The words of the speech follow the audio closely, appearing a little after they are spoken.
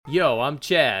Yo, I'm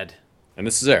Chad. And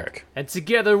this is Eric. And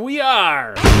together we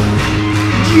are...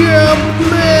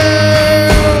 Jumpman!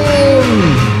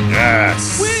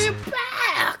 Yes! We're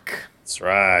back! That's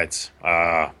right.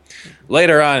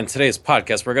 Later on in today's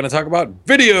podcast, we're going to talk about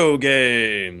video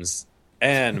games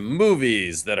and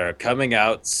movies that are coming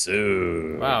out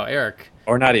soon. Wow, Eric.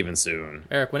 Or not even soon.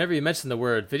 Eric, whenever you mention the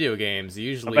word video games, it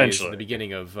usually Eventually. is the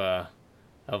beginning of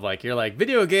like, you're like,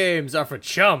 video games are for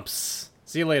chumps.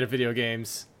 See you later, video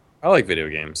games. I like video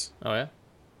games. Oh, yeah?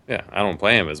 Yeah, I don't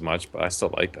play them as much, but I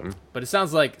still like them. But it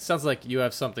sounds like you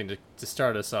have something to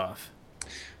start us off.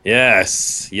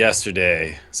 Yes,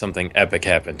 yesterday, something epic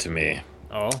happened to me.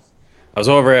 Oh? I was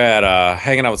over at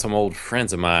hanging out with some old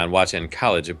friends of mine watching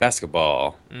college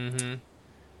basketball. Mm-hmm.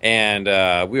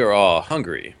 And we were all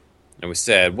hungry. And we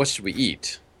said, what should we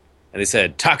eat? And they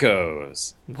said,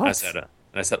 tacos. What?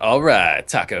 I said, all right,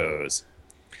 tacos.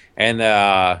 And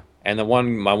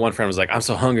my one friend was like, I'm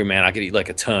so hungry, man. I could eat like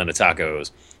a ton of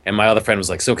tacos. And my other friend was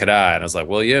like, so could I. And I was like,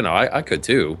 well, you know, I could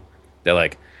too. They're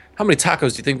like, how many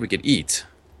tacos do you think we could eat?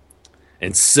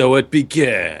 And so it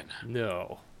began.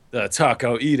 No. The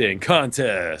taco eating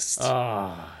contest.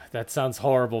 Ah, that sounds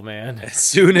horrible, man. As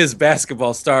soon as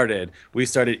basketball started, we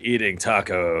started eating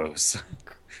tacos.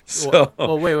 So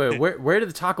Well, wait. Where did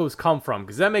the tacos come from?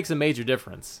 Because that makes a major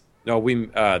difference. no,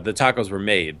 the tacos were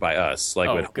made by us,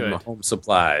 like with good. home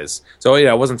supplies. So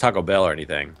yeah, it wasn't Taco Bell or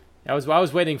anything. I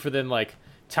was waiting for them, like,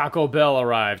 Taco Bell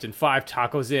arrived, and 5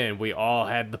 tacos in, we all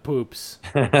had the poops.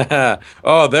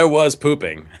 Oh, there was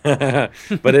pooping,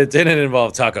 but it didn't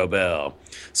involve Taco Bell.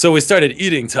 So we started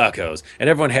eating tacos, and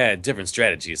everyone had different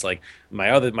strategies. Like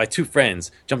my two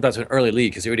friends jumped out to an early lead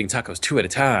because they were eating tacos 2 at a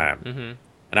time. Mm-hmm.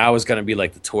 And I was gonna be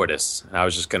like the tortoise, and I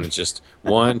was just gonna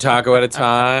one taco at a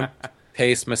time,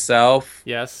 pace myself,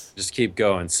 Yes. just keep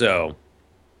going. So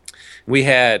we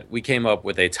came up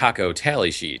with a taco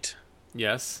tally sheet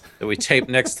Yes. that we taped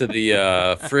next to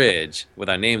the fridge with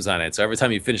our names on it. So every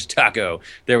time you finished taco,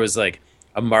 there was like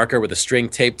a marker with a string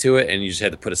taped to it, and you just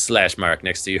had to put a slash mark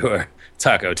next to your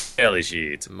taco tally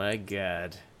sheet. My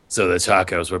God. So the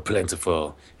tacos were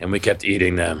plentiful, and we kept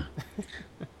eating them.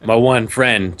 My one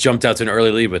friend jumped out to an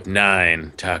early lead with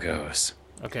 9 tacos,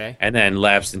 Okay. and then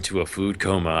lapsed into a food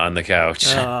coma on the couch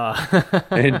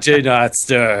and did not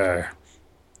stir.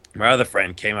 My other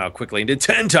friend came out quickly and did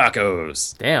 10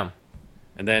 tacos. Damn.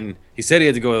 And then he said he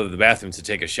had to go to the bathroom to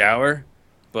take a shower,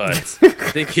 but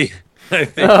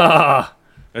Ah.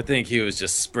 I think he was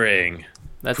just spraying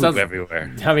That poop sounds.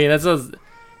 everywhere. I mean, that sounds.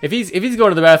 If he's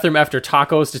going to the bathroom after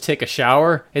tacos to take a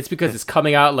shower, it's because it's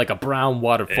coming out like a brown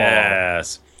waterfall.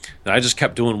 Yes. And I just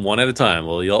kept doing one at a time.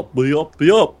 Well, yup. Well,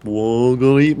 I'm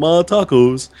gonna eat my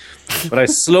tacos. But I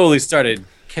slowly started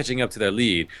catching up to their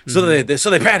lead. So they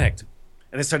panicked.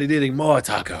 And they started eating more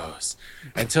tacos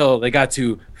until they got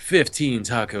to 15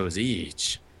 tacos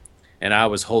each. And I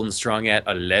was holding strong at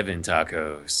 11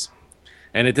 tacos.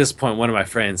 And at this point, one of my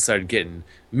friends started getting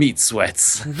meat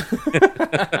sweats.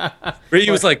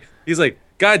 He's like,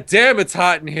 God damn, it's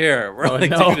hot in here. We're like,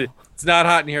 no. dude, it's not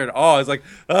hot in here at all. He's like,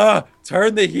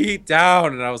 turn the heat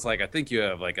down. And I was like, I think you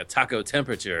have like a taco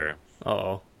temperature.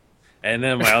 Uh-oh. And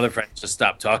then my other friend just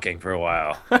stopped talking for a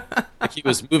while. Like he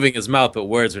was moving his mouth, but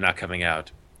words were not coming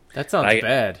out. That sounds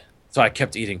bad. So I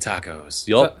kept eating tacos.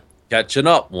 Yup. Catching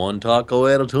up, one taco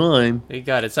at a time. You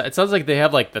got it. It sounds like they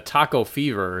have like the taco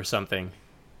fever or something.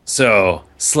 So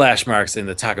slash marks in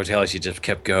the taco tally sheet just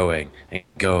kept going and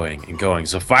going and going.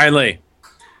 So finally,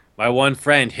 my one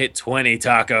friend hit 20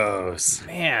 tacos.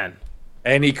 Man.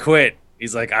 And he quit.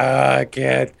 He's like, I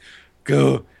can't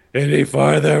go any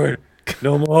farther.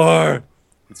 No more.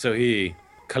 And so he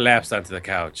collapsed onto the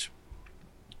couch.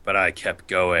 But I kept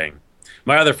going.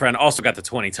 My other friend also got the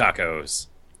 20 tacos.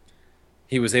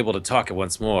 He was able to talk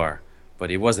once more, but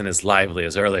he wasn't as lively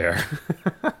as earlier.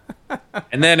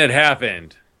 And then it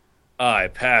happened. I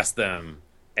passed them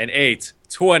and ate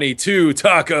 22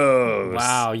 tacos.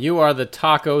 Wow, you are the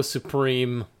taco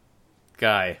supreme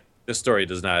guy. This story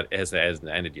hasn't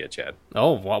ended yet, Chad.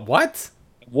 Oh, what?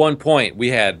 At one point, we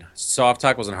had soft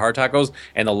tacos and hard tacos,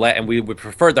 and we would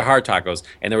prefer the hard tacos,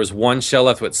 and there was one shell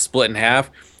left with split in half,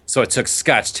 so I took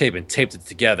Scotch tape and taped it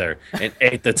together and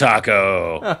ate the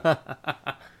taco.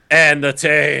 And the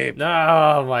tape.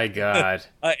 Oh, my God.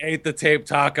 I ate the tape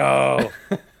taco.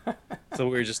 So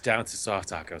we were just down to soft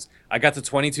tacos. I got to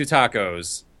 22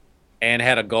 tacos and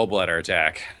had a gallbladder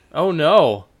attack. Oh,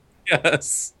 no.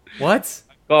 Yes. What?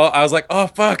 Well, I was like, oh,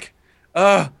 fuck.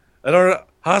 I don't know.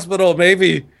 Hospital,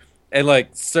 maybe. And, like,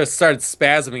 started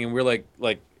spasming, and we were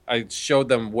like, I showed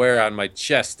them where on my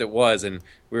chest it was, and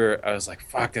I was like,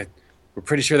 fuck, we're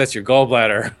pretty sure that's your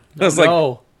gallbladder. I was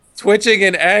like, twitching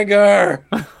in anger.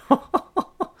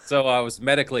 So I was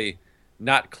medically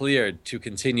not cleared to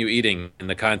continue eating in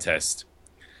the contest.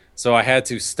 So I had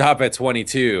to stop at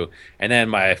 22, and then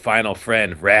my final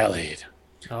friend rallied.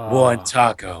 One Oh,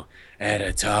 taco at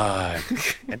a time.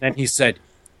 And then he said,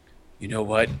 "You know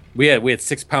what? We had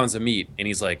 6 pounds of meat," and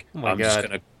he's like, oh my "I'm just God.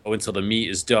 gonna go until the meat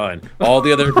is done. All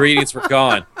the other ingredients were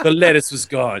gone. The lettuce was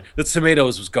gone. The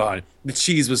tomatoes was gone. The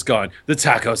cheese was gone. The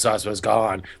taco sauce was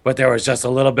gone. But there was just a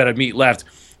little bit of meat left."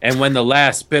 And when the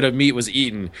last bit of meat was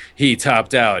eaten, he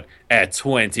topped out at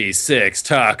 26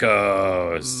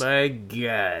 tacos. My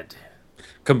God.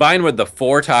 Combined with the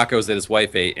 4 tacos that his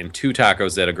wife ate and 2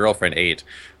 tacos that a girlfriend ate,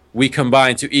 we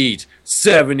combined to eat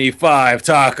 75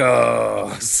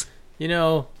 tacos. You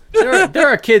know, there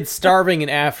are kids starving in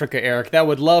Africa, Eric, that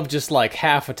would love just like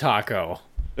half a taco.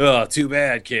 Oh, too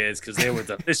bad, kids, because they were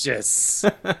delicious.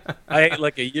 I ate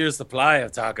like a year's supply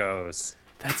of tacos.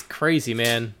 That's crazy,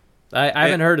 man. I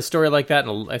haven't heard a story like that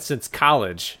since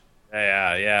college.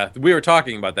 Yeah. We were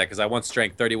talking about that because I once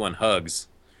drank 31 hugs.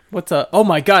 What's a? Oh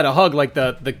my God, a hug like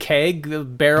the keg, the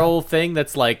barrel thing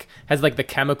that's like has like the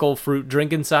chemical fruit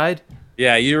drink inside.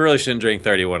 Yeah, you really shouldn't drink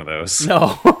 31 of those.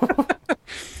 No,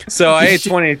 So I ate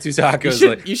 22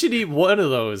 tacos. you should eat one of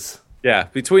those. Yeah,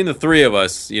 between the three of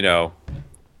us,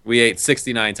 we ate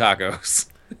 69 tacos.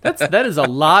 That is a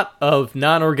lot of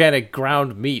non-organic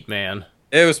ground meat, man.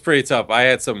 It was pretty tough. I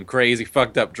had some crazy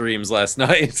fucked up dreams last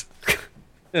night.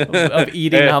 Of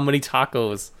eating how many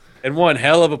tacos? And one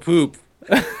hell of a poop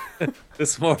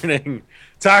this morning.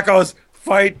 Tacos,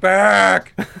 fight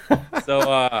back!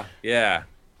 So, yeah,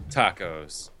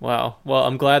 tacos. Wow. Well,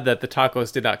 I'm glad that the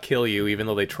tacos did not kill you, even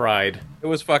though they tried. It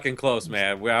was fucking close,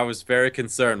 man. I was very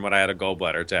concerned when I had a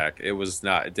gallbladder attack. It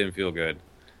didn't feel good.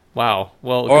 Wow.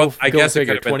 Well, Or I go guess it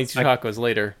figure. could've been- 22 tacos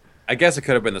later. I guess it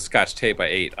could have been the Scotch tape I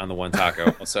ate on the one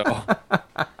taco. So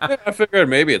I figured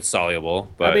maybe it's soluble.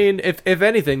 But I mean, if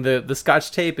anything, the Scotch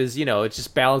tape is, it's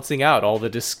just balancing out all the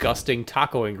disgusting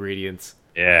taco ingredients.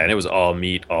 yeah, and it was all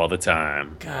meat all the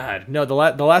time. God, no. The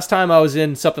last time I was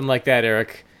in something like that,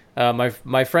 Eric,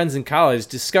 my friends in college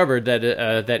discovered that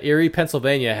that Erie,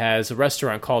 Pennsylvania, has a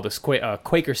restaurant called a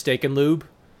Quaker Steak and Lube.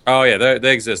 Oh yeah,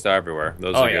 they exist everywhere.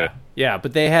 Those are Yeah, good. yeah.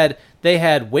 But they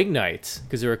had wing nights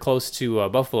because they were close to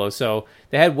Buffalo, so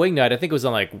they had wing night. I think it was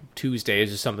on like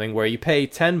Tuesdays or something, where you pay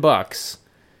 $10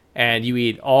 and you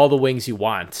eat all the wings you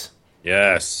want.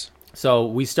 Yes. So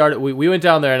we went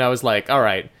down there, and I was like, all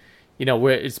right,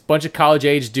 it's a bunch of college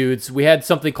age dudes. We had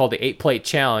something called the 8-plate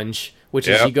challenge, which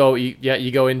is Yep.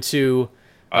 you go into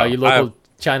your local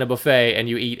China buffet and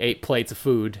you eat 8 plates of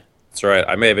food. That's right.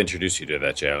 I may have introduced you to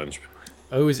that challenge.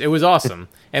 It was awesome.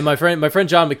 And my friend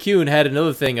John McCune had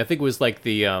another thing. I think it was like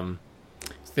the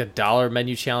dollar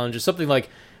menu challenge or something like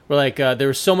where like there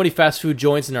were so many fast food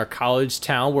joints in our college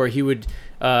town where he would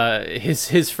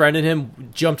his friend and him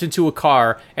jumped into a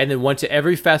car and then went to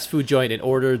every fast food joint and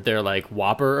ordered their like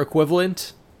Whopper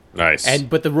equivalent. Nice.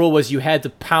 But the rule was you had to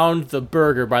pound the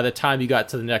burger by the time you got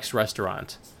to the next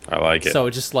restaurant. I like it. So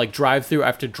just like drive through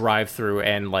after drive through,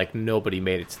 and like nobody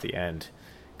made it to the end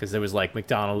because there was like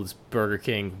McDonald's, Burger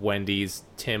King, Wendy's,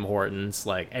 Tim Hortons,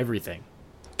 like everything.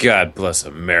 God bless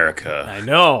America. I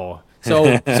know. So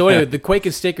anyway, the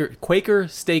Quaker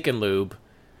Steak and Lube,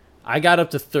 I got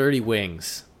up to 30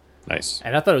 wings, Nice.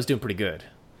 and I thought it was doing pretty good.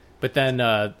 But then,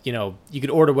 you could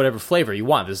order whatever flavor you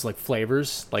want. There's like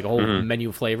flavors, like a whole menu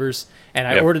of flavors. And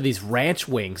I Yep. ordered these ranch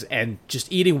wings, and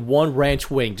just eating one ranch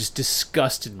wing just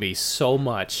disgusted me so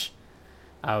much.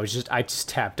 I just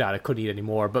tapped out. I couldn't eat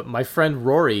anymore. But my friend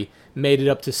Rory made it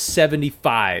up to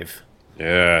 75.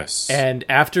 Yes. And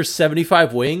after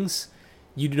 75 wings,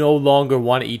 you no longer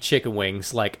want to eat chicken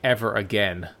wings like ever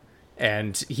again.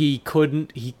 And he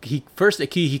couldn't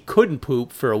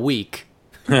poop for a week.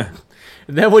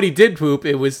 And then when he did poop,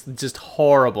 it was just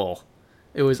horrible.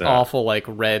 It was awful, like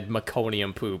red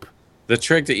meconium poop. The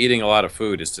trick to eating a lot of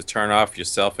food is to turn off your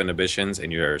self-inhibitions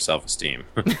and your self-esteem.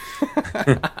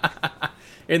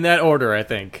 In that order, I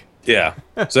think. Yeah.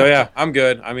 So, yeah, I'm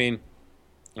good. I mean,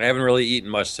 I haven't really eaten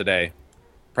much today.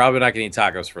 Probably not going to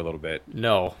eat tacos for a little bit.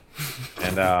 No.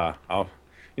 And,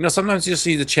 sometimes you just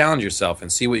need to challenge yourself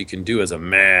and see what you can do as a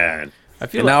man.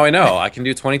 Now I know. I can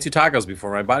do 22 tacos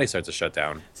before my body starts to shut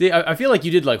down. See, I feel like you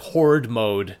did like horde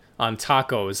mode on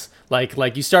tacos. Like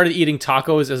you started eating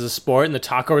tacos as a sport, and the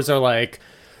tacos are like,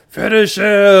 finish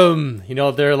him!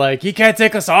 They're like, he can't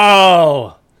take us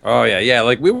all! Oh, yeah.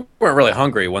 Like, we weren't really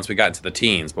hungry once we got into the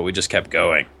teens, but we just kept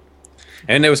going.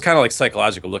 And it was kind of like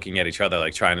psychological, looking at each other,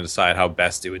 like trying to decide how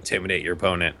best to intimidate your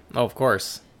opponent. Oh, of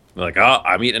course. We're like, oh,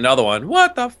 I'm eating another one.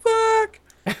 What the fuck?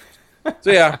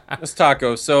 So, yeah, it's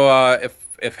tacos. So,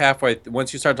 if halfway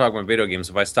once you start talking about video games,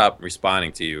 if I stop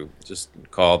responding to you, just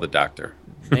call the doctor.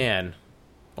 Man.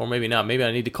 Or maybe not. Maybe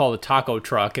I need to call the taco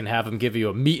truck and have them give you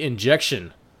a meat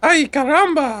injection. Ay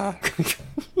caramba!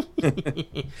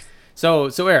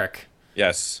 So Eric.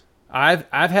 Yes. I've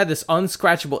had this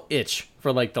unscratchable itch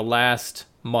for like the last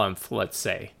month, let's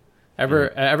say.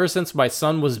 Ever since my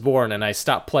son was born and I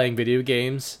stopped playing video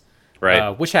games.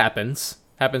 Right. Which happens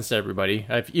to everybody.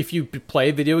 If you play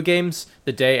video games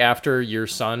the day after your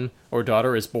son or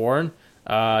daughter is born,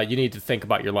 you need to think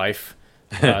about your life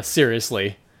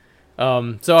seriously.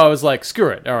 So I was like, screw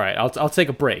it. All right, I'll take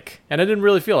a break. And I didn't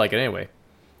really feel like it anyway.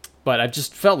 But I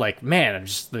just felt like, man, I'm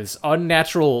just this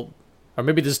unnatural, or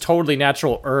maybe this totally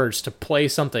natural urge to play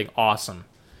something awesome.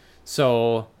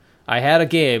 So I had a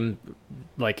game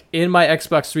like in my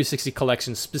Xbox 360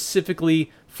 collection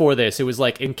specifically for this. It was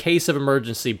like, in case of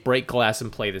emergency, break glass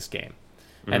and play this game.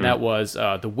 Mm-hmm. And that was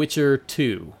The Witcher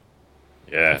 2.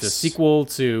 Yes. It's a sequel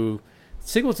to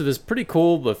this pretty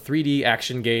cool 3D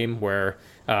action game where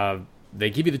they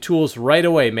give you the tools right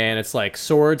away, man. It's like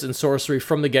swords and sorcery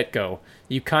from the get-go.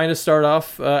 You kind of start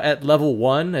off at level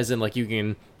 1, as in like you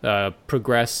can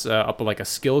progress up like a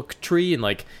skill tree and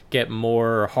like get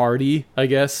more hardy, I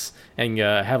guess, and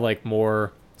have like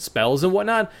more spells and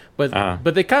whatnot.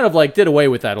 But they kind of like did away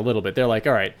with that a little bit. They're like,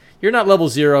 all right, you're not level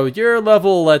 0, you're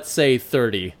level, let's say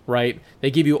 30, right?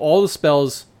 They give you all the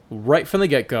spells right from the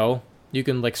get-go. You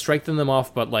can like strengthen them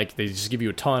off, but like they just give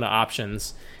you a ton of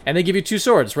options, and they give you 2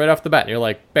 swords right off the bat. And you're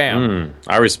like, bam!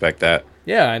 I respect that.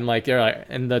 Yeah, and like they're like,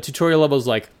 and the tutorial level is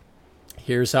like,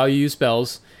 here's how you use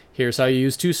spells. Here's how you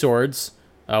use 2 swords.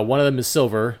 One of them is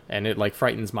silver, and it like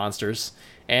frightens monsters.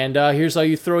 And here's how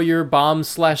you throw your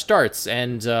bombs/darts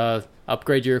and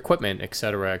upgrade your equipment,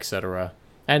 etc., etc.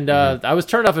 And I was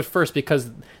turned off at first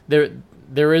because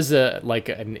there is a like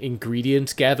an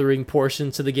ingredient gathering portion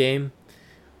to the game.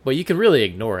 But you can really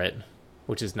ignore it,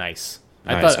 which is nice.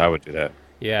 I would do that.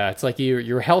 Yeah, it's like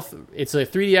your health. It's a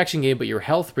 3D action game, but your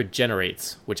health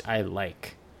regenerates, which I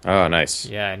like. Oh, nice.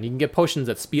 Yeah, and you can get potions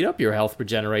that speed up your health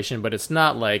regeneration, but it's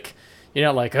not like, you're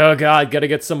not like, oh god, gotta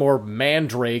get some more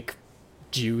mandrake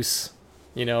juice,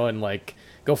 and like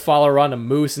go follow around a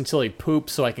moose until he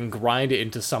poops so I can grind it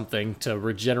into something to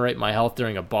regenerate my health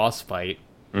during a boss fight.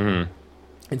 Mm-hmm.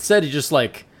 Instead,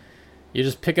 you're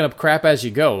just picking up crap as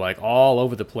you go, like all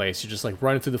over the place. You're just like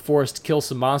running through the forest to kill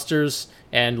some monsters,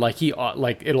 and like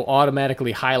it'll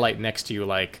automatically highlight next to you,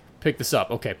 like, pick this up.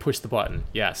 Okay, push the button.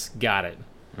 Yes, got it.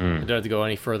 I don't have to go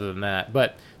any further than that.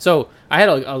 But so I had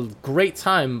a great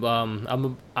time.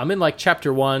 I'm in like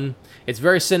chapter 1. It's a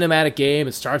very cinematic game.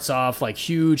 It starts off like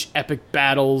huge epic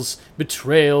battles,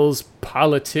 betrayals,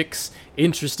 politics,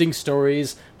 interesting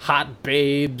stories, hot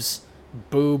babes,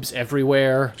 boobs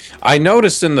everywhere. I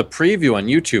noticed in the preview on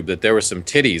YouTube that there were some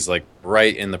titties like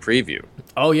right in the preview.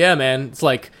 Oh yeah, man. It's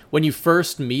like when you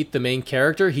first meet the main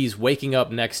character, he's waking up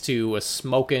next to a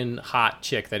smoking hot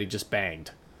chick that he just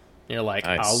banged. And you're like,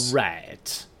 nice. All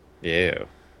right.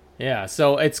 Yeah,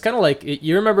 so it's kind of like,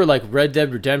 you remember like Red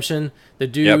Dead Redemption? The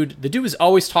dude was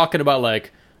always talking about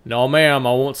like, no ma'am,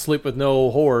 I won't sleep with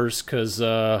no whores because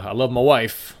I love my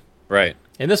wife. Right.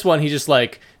 In this one, he's just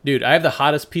like, dude, I have the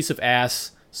hottest piece of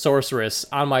ass sorceress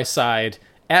on my side,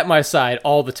 at my side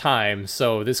all the time.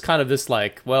 So this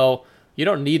like, well, you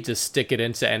don't need to stick it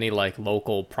into any like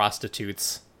local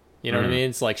prostitutes. You know what I mean?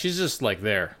 It's like, she's just like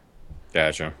there.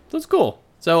 Gotcha. So it's cool.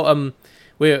 So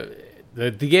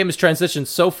the game has transitioned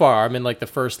so far. I'm in like the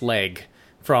first leg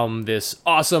from this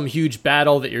awesome huge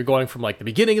battle that you're going from like the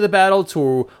beginning of the battle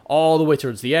to all the way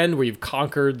towards the end, where you've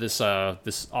conquered this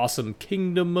awesome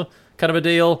kingdom kind of a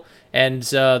deal. And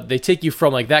they take you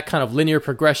from like that kind of linear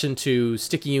progression to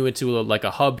sticking you into like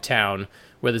a hub town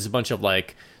where there's a bunch of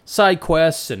like side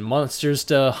quests and monsters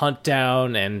to hunt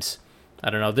down. And I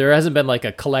don't know, there hasn't been like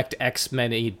a collect X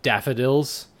many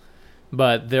daffodils,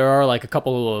 but there are like a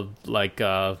couple of like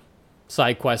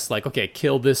side quests like, okay,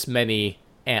 kill this many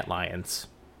antlions.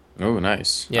 Oh,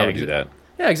 nice. Yeah, I would do that.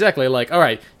 Yeah, exactly. Like, all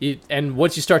right, and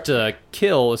once you start to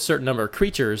kill a certain number of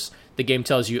creatures, the game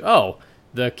tells you, oh,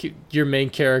 your main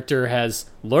character has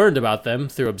learned about them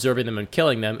through observing them and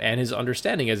killing them, and his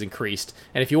understanding has increased.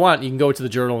 And if you want, you can go to the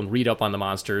journal and read up on the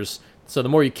monsters. So the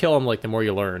more you kill them, like the more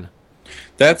you learn.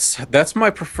 That's my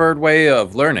preferred way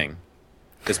of learning,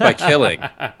 is by killing.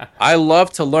 I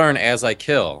love to learn as I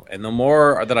kill, and the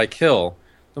more that I kill,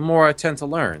 the more I tend to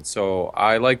learn. So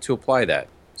I like to apply that.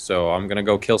 So I'm gonna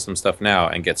go kill some stuff now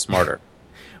and get smarter.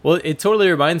 Well, it totally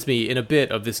reminds me in a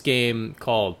bit of this game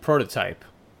called Prototype.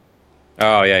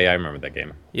 Oh, yeah, I remember that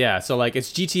game. Yeah, so like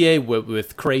it's GTA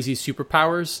with crazy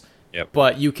superpowers. Yep.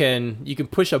 But you can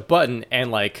push a button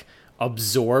and like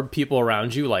absorb people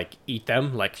around you, like eat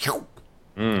them, like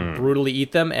brutally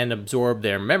eat them and absorb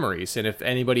their memories. And if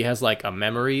anybody has like a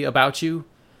memory about you,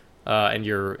 and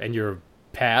your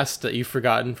past that you've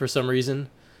forgotten for some reason,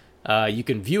 you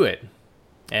can view it.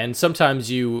 And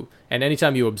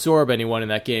anytime you absorb anyone in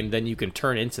that game, then you can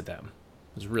turn into them.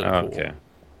 It's really cool. Okay.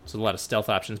 There's a lot of stealth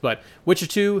options, but Witcher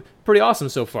 2, pretty awesome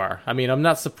so far. I mean, I'm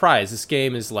not surprised. This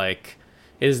game is it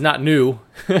is not new.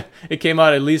 It came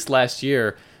out at least last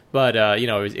year, but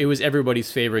it was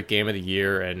everybody's favorite game of the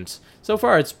year, and so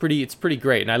far it's pretty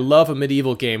great. And I love a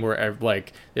medieval game where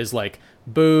there's like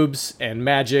boobs and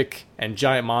magic and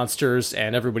giant monsters,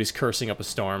 and everybody's cursing up a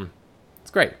storm.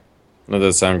 It's great. That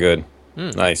does sound good.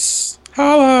 Nice.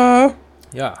 Holla!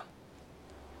 Yeah.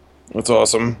 That's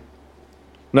awesome.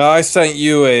 No, I sent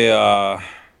you a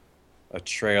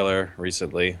trailer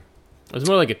recently. It was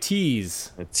more like a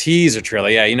tease. A teaser trailer,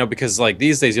 yeah. Because like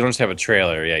these days you don't just have a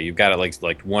trailer. Yeah, you've got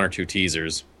like one or two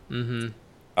teasers.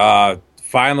 Mm-hmm.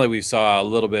 Finally, we saw a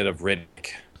little bit of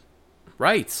Riddick.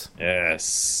 Right.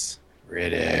 Yes,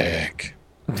 Riddick.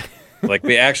 Like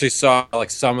we actually saw like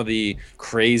some of the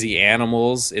crazy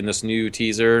animals in this new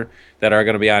teaser that are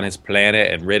going to be on his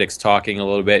planet, and Riddick's talking a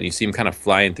little bit, and you see him kind of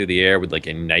flying through the air with like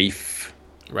a knife.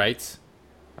 Right.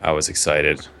 I was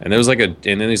excited, and there was and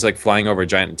then he's like flying over a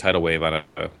giant tidal wave on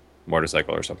a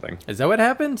motorcycle or something. Is that what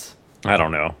happened? I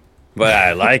don't know, but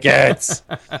I like it.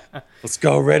 Let's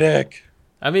go, Riddick.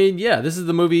 I mean, yeah, this is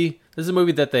the movie. This is a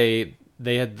movie that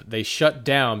they shut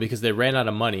down because they ran out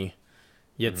of money.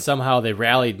 Yet somehow they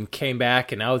rallied and came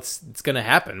back, and now it's gonna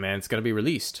happen, man. It's gonna be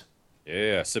released.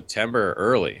 Yeah, September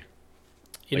early.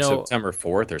 September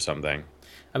 4th or something.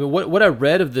 I mean, what I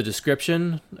read of the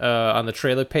description on the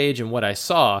trailer page and what I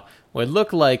saw, it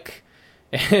looked like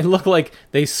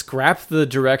they scrapped the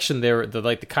direction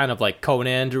the kind of like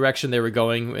Conan direction they were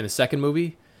going in the second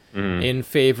movie, in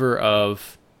favor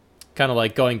of kind of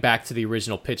like going back to the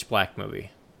original Pitch Black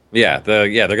movie. Yeah, they're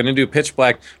going to do Pitch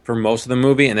Black for most of the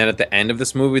movie, and then at the end of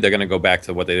this movie, they're going to go back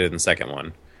to what they did in the second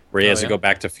one, where he has to go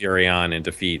back to Furion and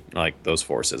defeat like those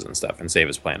forces and stuff and save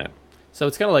his planet. So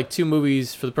it's kind of like two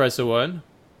movies for the price of one.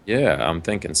 Yeah, I'm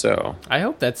thinking so. I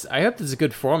hope that's a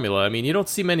good formula. I mean, you don't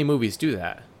see many movies do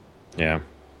that. Yeah.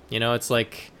 It's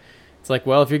like,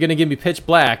 well, if you're going to give me Pitch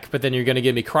Black, but then you're going to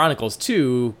give me Chronicles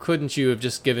 2, couldn't you have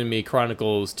just given me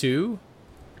Chronicles 2?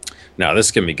 No, this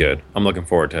is going to be good. I'm looking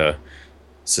forward to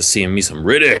seeing me some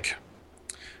Riddick.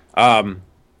 I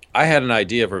had an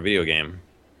idea for a video game.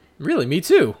 Really? Me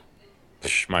too.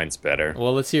 Mine's better.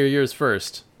 Well, let's hear yours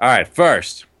first. All right,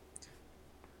 first,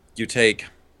 you take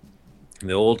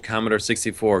the old Commodore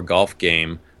 64 golf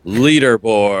game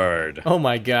Leaderboard. Oh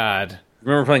my God.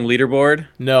 Remember playing Leaderboard?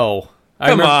 No.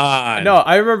 Come on. No,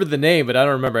 I remember the name, but I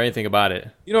don't remember anything about it.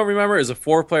 You don't remember? It was a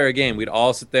 4-player game. We'd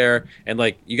all sit there, and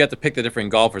like you got to pick the different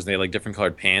golfers, and they had like different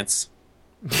colored pants.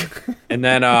 And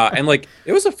then and like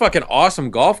it was a fucking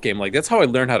awesome golf game. Like that's how I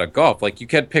learned how to golf. Like you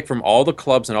could pick from all the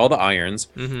clubs and all the irons.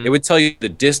 It would tell you the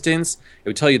distance, it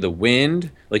would tell you the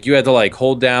wind. Like you had to like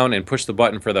hold down and push the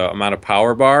button for the amount of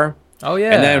power bar. Oh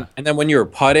yeah. And then when you were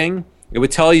putting, it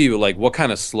would tell you like what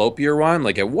kind of slope you're on.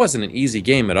 Like it wasn't an easy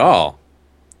game at all.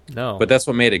 No. But that's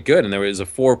what made it good. And there was a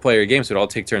 4-player game, so we'd all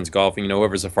take turns golfing.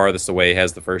 Whoever's the farthest away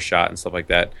has the first shot and stuff like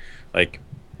that. Like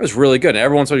it was really good. And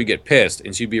every once in a while you get pissed,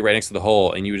 and so you'd be right next to the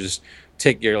hole, and you would just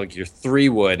take your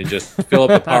 3-wood and just fill up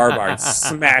the power bar and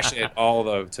smash it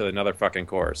to another fucking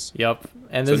course. Yep.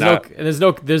 And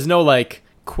there's no like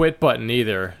quit button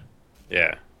either.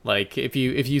 Yeah. Like if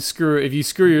you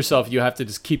screw yourself, you have to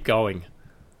just keep going.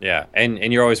 Yeah,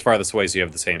 and you're always farthest away, so you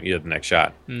have the next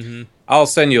shot. I'll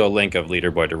send you a link of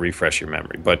Leaderboard to refresh your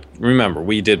memory. But remember,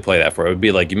 we did play that for it. It would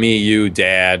be like me, you,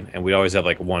 Dad, and we'd always have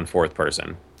like a 1/4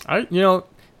 person.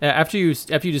 After you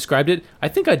described it, I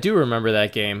think I do remember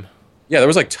that game. Yeah, there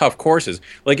was like tough courses.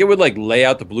 Like it would like lay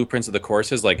out the blueprints of the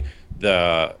courses, like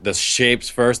the shapes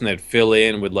first, and then fill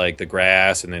in with like the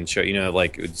grass, and then show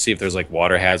like see if there's like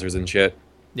water hazards and shit.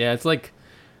 Yeah, it's like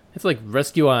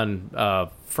Rescue on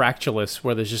Fractalus,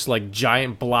 where there's just like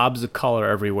giant blobs of color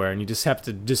everywhere, and you just have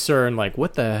to discern like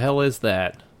what the hell is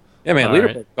that. Yeah, man,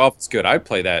 Leaderboard golf is good. I'd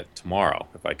play that tomorrow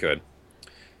if I could.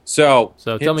 So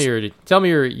tell me your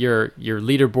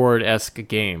leaderboard-esque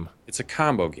game. It's a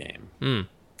combo game.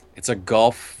 It's a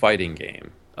golf fighting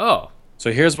game. Oh.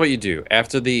 So here's what you do.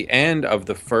 After the end of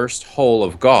the first hole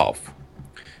of golf,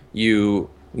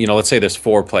 let's say there's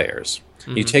 4 players.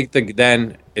 You take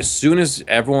then as soon as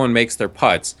everyone makes their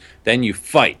putts, then you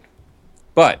fight.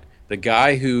 But the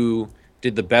guy who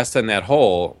did the best on that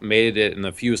hole, made it in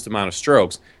the fewest amount of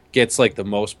strokes, gets like the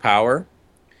most power.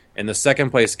 and the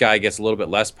second place guy gets a little bit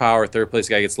less power, third place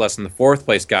guy gets less, and the fourth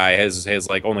place guy has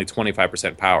like only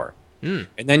 25% power. Hmm.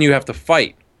 And then you have to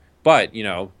fight. But,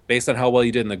 based on how well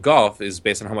you did in the golf is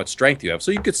based on how much strength you have.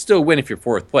 So you could still win if you're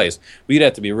fourth place, but you'd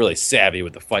have to be really savvy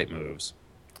with the fight moves.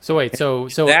 So wait, so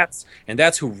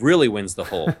That's who really wins the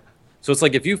hole. So it's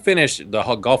like if you finish the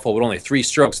golf hole with only 3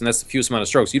 strokes, and that's the fewest amount of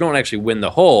strokes, you don't actually win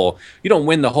the hole. You don't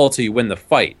win the hole till you win the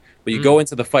fight. But you go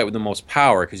into the fight with the most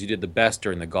power because you did the best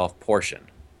during the golf portion.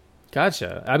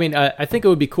 Gotcha. I mean, I think it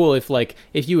would be cool if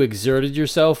you exerted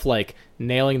yourself, like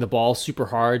nailing the ball super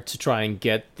hard to try and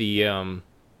get the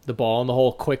ball in the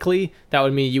hole quickly. That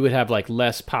would mean you would have like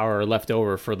less power left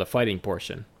over for the fighting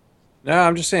portion. No,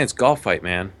 I'm just saying it's golf fight,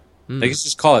 man. They can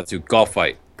just call it to golf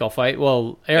fight. Golf fight.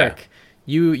 Well, Eric,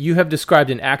 you have described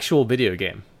an actual video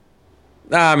game.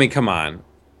 Nah, I mean, come on,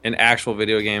 an actual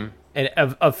video game. And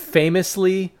a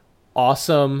famously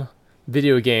awesome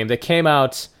video game that came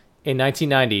out in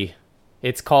 1990.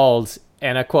 It's called,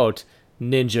 and I quote,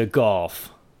 Ninja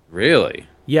Golf. Really?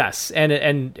 Yes, and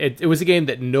it was a game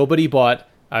that nobody bought.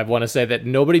 I want to say that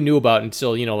nobody knew about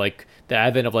until, like the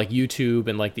advent of like YouTube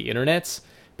and like the internets.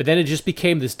 But then it just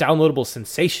became this downloadable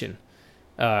sensation.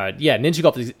 Ninja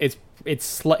Golf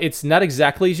it's not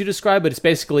exactly as you described, but it's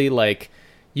basically like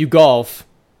you golf,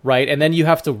 right? And then you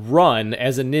have to run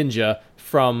as a ninja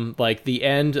from like the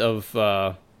end of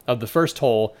the first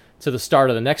hole to the start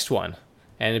of the next one.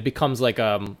 And it becomes like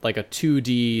a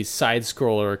 2D side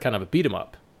scroller kind of a beat 'em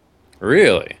up.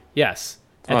 Really? Yes.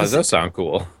 Oh, that does sound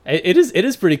cool. It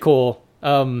is pretty cool.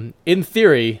 In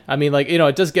theory, I mean, like,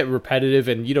 it does get repetitive,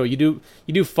 and you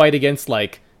do fight against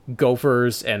like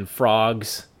gophers and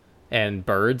frogs and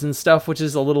birds and stuff, which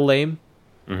is a little lame.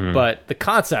 Mm-hmm. But the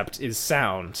concept is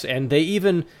sound, and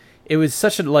it was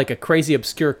such a crazy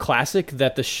obscure classic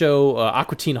that the show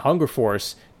Aqua Teen Hunger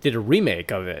Force did a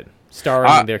remake of it,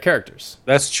 starring their characters.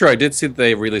 That's true. I did see that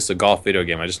they released a golf video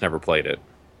game. I just never played it.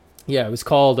 Yeah, it was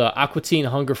called Aqua Teen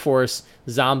Hunger Force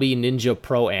Zombie Ninja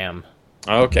Pro-Am.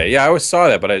 Okay, yeah, I always saw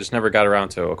that, but I just never got around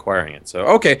to acquiring it. So,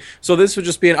 okay, so this would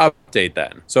just be an update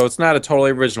then. So it's not a totally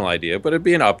original idea, but it'd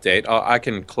be an update. I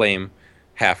can claim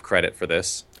half credit for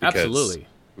this. Absolutely.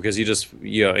 Because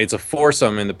it's a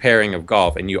foursome in the pairing of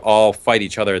golf, and you all fight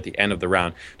each other at the end of the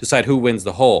round, decide who wins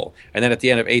the hole, and then at the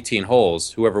end of 18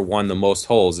 holes, whoever won the most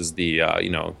holes is the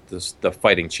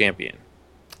fighting champion.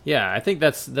 Yeah, I think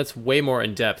that's way more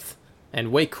in depth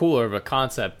and way cooler of a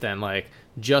concept than like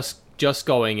just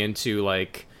going into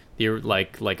like the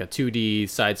like a 2D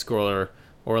side scroller,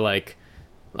 or like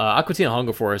Aqua Teen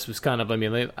Hunger Force was kind of, I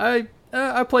mean, like,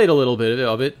 I played a little bit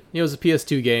of it. It was a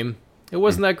PS2 game. It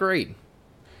wasn't that great.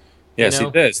 Yeah,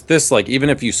 see this like, even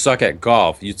if you suck at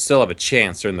golf, you'd still have a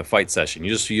chance during the fight session.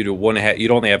 You'd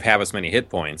only have half as many hit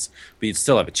points, but you'd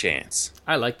still have a chance.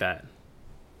 I like that.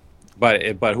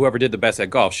 But whoever did the best at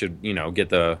golf should get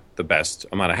the best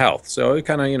amount of health. So it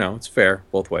kind of it's fair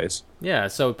both ways. Yeah,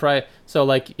 so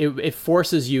like it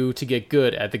forces you to get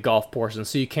good at the golf portion,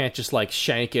 so you can't just like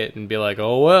shank it and be like,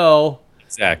 oh well.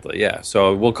 Exactly. Yeah.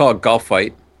 So we'll call it golf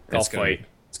fight. Golf fight.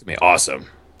 It's gonna be awesome.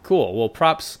 Cool. Well,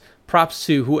 props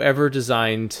to whoever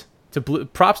designed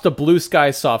props to Blue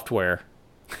Sky Software.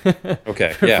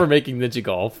 Okay. for making Ninja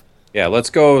Golf. Yeah.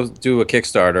 Let's go do a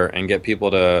Kickstarter and get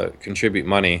people to contribute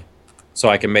money, so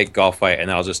I can make golf fight,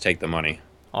 and I'll just take the money.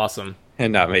 Awesome.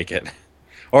 And not make it.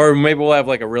 Or maybe we'll have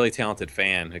like a really talented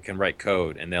fan who can write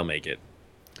code, and they'll make it.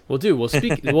 We'll do.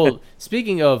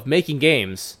 Speaking of making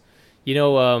games,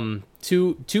 two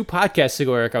podcasts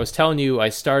ago, Eric, I was telling you I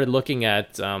started looking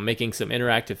at making some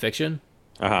interactive fiction.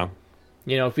 Uh-huh.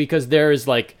 Because there is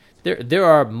like there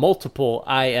are multiple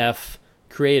IF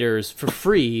creators for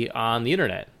free on the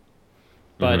internet.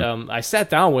 But I sat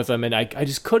down with them, and I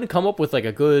just couldn't come up with like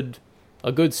a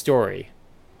good story.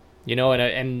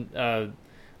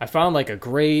 I found like a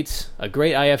great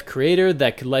IF creator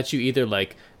that could let you either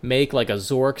like make like a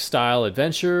Zork style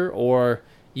adventure, or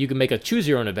you can make a choose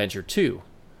your own adventure too,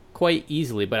 quite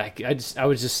easily. But I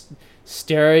was just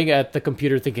staring at the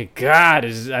computer thinking, God,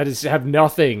 I just have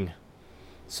nothing.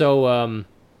 So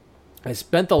I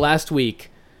spent the last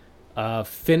week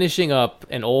finishing up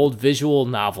an old visual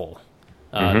novel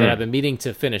that I've been meaning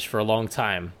to finish for a long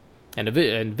time. And a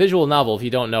visual novel, if you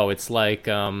don't know, it's like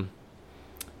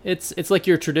it's like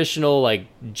your traditional like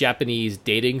Japanese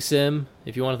dating sim,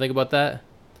 if you want to think about that.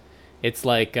 It's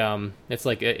like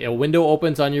a window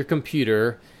opens on your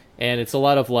computer, and it's a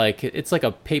lot of like, it's like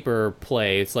a paper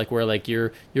play. It's like where like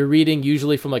you're reading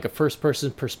usually from like a first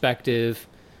person perspective.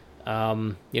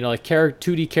 Like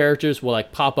 2D characters will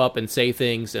like pop up and say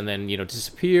things and then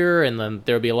disappear, and then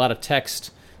there'll be a lot of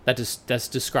text that's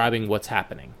describing what's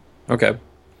happening. Okay.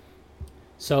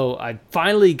 So I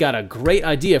finally got a great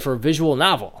idea for a visual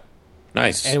novel.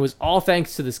 Nice. And it was all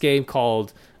thanks to this game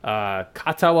called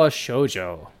Katawa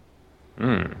Shoujo.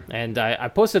 And I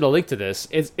posted a link to this.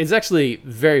 It's actually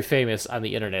very famous on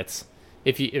the internet.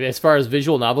 As far as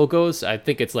visual novel goes, I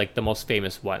think it's like the most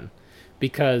famous one.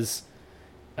 Because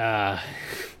there's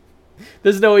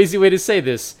no easy way to say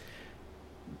this.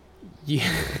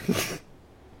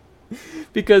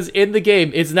 Because in the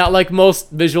game, it's not like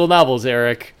most visual novels,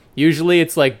 Eric. Usually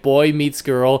it's like boy meets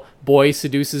girl, boy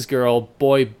seduces girl,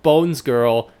 boy bones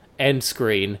girl, end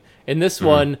screen. In this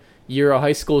one, you're a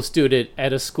high school student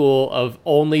at a school of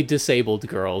only disabled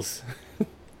girls.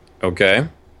 Okay.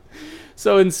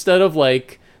 So instead of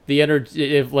like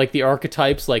the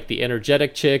archetypes, like the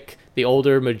energetic chick, the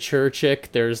older mature chick,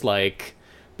 there's like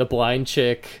the blind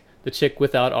chick, the chick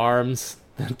without arms,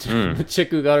 the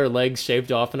chick who got her legs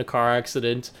shaved off in a car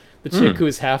accident, the chick who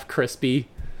is half crispy.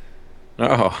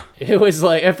 Oh. It was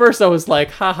like, at first I was like,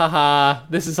 ha ha ha,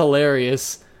 this is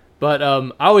hilarious. But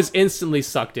I was instantly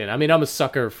sucked in. I mean, I'm a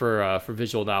sucker for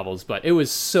visual novels, but it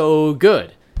was so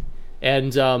good.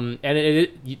 And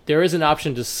there is an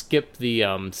option to skip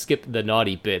the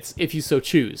naughty bits if you so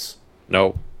choose.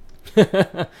 No.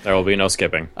 There will be no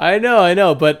skipping. I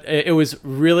know, but it was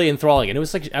really enthralling, and it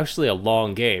was like actually a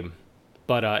long game.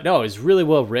 But no, it was really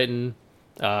well written.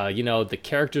 The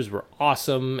characters were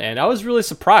awesome, and I was really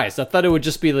surprised. I thought it would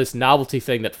just be this novelty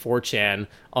thing that 4chan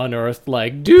unearthed,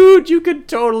 like, dude, you could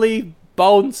totally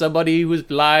bone somebody who's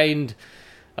blind.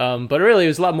 But really, it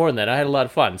was a lot more than that. I had a lot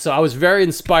of fun. So I was very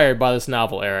inspired by this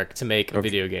novel, Eric, to make a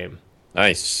video game.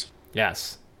 Nice.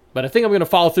 Yes. But I think I'm going to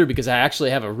follow through because I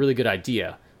actually have a really good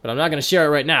idea. But I'm not going to share it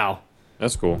right now.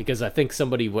 That's cool. Because I think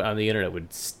somebody on the internet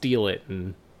would steal it.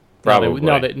 And probably.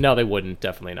 No, they wouldn't.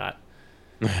 Definitely not.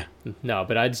 No,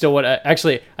 but I just don't want to.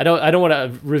 Actually, I don't want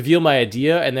to reveal my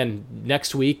idea and then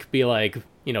next week be like,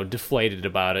 deflated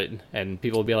about it, and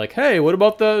people will be like, "Hey, what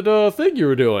about the thing you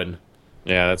were doing?"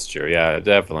 Yeah, that's true. Yeah,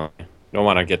 definitely. Don't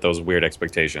want to get those weird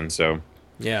expectations. So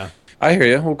yeah, I hear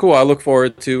you. Well, cool. I look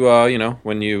forward to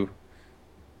when you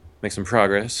make some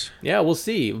progress. Yeah, we'll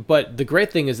see. But the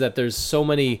great thing is that there's so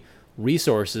many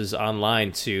resources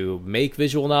online to make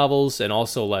visual novels, and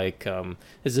also like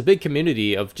there's a big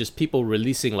community of just people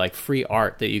releasing like free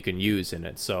art that you can use in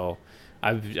it. So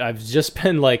I've just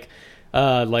been like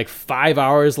 5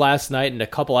 hours last night and a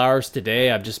couple hours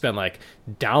today. I've just been like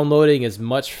downloading as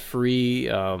much free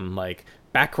like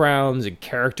backgrounds and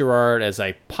character art as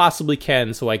I possibly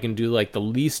can, so I can do like the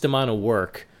least amount of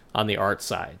work on the art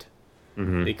side.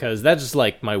 Because that's just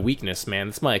like my weakness, man.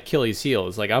 It's my Achilles heel.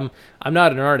 It's like I'm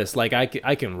not an artist. Like I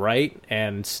can write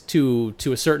and to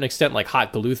a certain extent like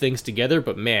hot glue things together,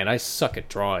 but man, I suck at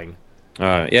drawing.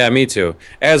 Yeah, me too.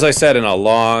 As I said in a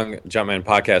long Jumpman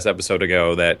podcast episode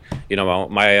ago, that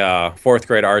my fourth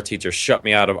grade art teacher shut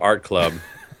me out of art club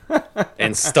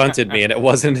and stunted me, and it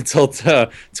wasn't until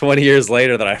 20 years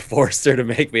later that I forced her to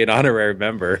make me an honorary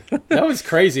member. That was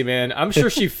crazy, man. I'm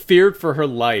sure she feared for her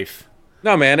life.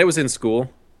 No, man, it was in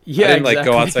school. Yeah, I didn't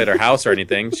go outside her house or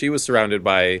anything. She was surrounded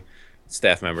by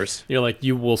staff members. You're like,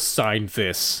 you will sign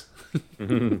this.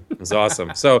 It was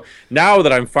awesome. So now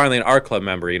that I'm finally an art club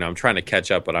member, I'm trying to catch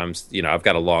up, but I've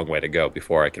got a long way to go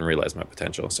before I can realize my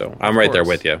potential. So I'm right there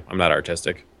with you. I'm not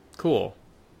artistic. Cool.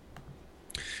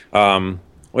 We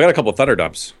got a couple thunder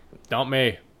dumps. Dump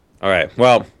me. All right.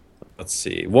 Well, let's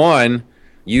see. One,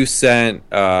 you posted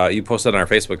on our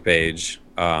Facebook page.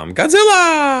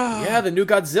 Godzilla! Yeah, the new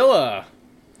Godzilla.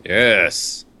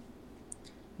 Yes.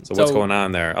 So what's going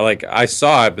on there? I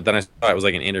saw it, but then I thought it was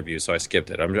like an interview, so I skipped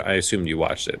it. I assumed you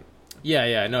watched it.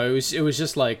 Yeah. No, it was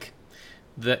just like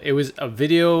it was a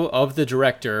video of the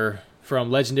director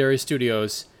from Legendary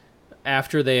Studios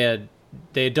after they had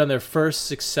done their first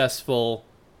successful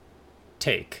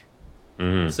take.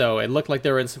 So it looked like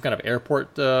they were in some kind of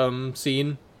airport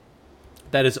scene.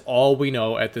 That is all we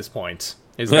know at this point.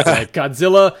 Is that like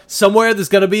Godzilla, somewhere there's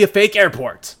going to be a fake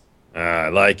airport. I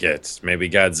like it. Maybe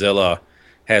Godzilla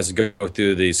has to go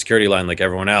through the security line like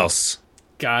everyone else.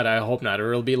 God, I hope not.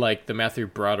 Or it'll be like the Matthew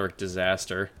Broderick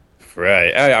disaster.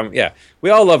 Right. Yeah.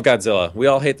 We all love Godzilla. We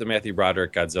all hate the Matthew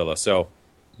Broderick Godzilla. So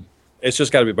it's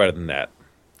just got to be better than that.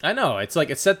 I know. It's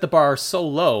like it set the bar so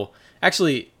low.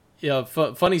 Actually,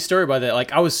 funny story about that.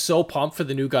 Like I was so pumped for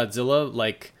the new Godzilla,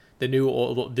 like the new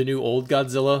old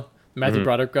Godzilla. Matthew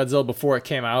Broderick Godzilla, before it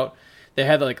came out. They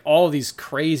had like all of these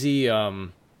crazy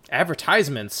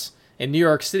advertisements in New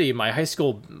York City. My high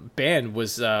school band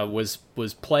was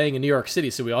playing in New York City,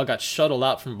 so we all got shuttled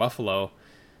out from Buffalo,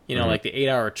 like the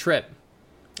 8-hour trip.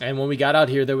 And when we got out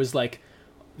here, there was like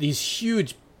these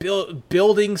huge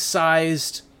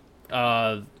building-sized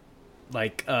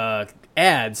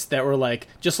ads that were like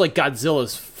just like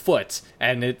Godzilla's foot,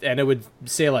 and it would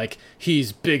say like,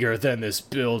 he's bigger than this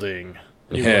building.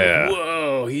 And you're like,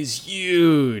 whoa, he's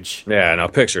huge. Yeah, now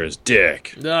picture his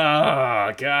dick.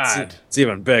 Oh God, it's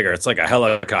even bigger. It's like a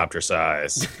helicopter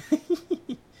size.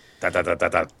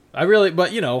 I really,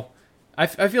 but I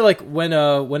feel like when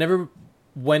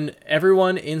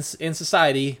everyone in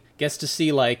society gets to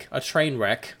see like a train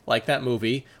wreck like that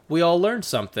movie, we all learn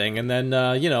something, and then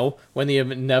when the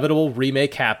inevitable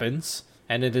remake happens,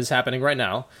 and it is happening right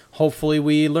now, hopefully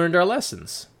we learned our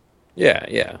lessons.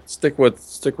 Yeah. Stick with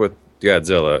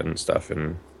Godzilla and stuff,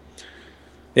 and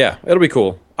yeah, it'll be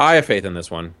cool. I have faith in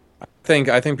this one.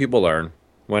 I think people learn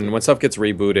when stuff gets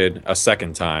rebooted a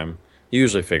second time. You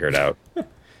usually figure it out.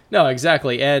 No,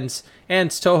 exactly, and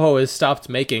Toho has stopped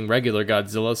making regular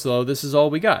Godzilla, so this is all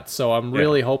we got. So I'm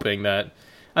really hoping that,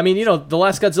 I mean, the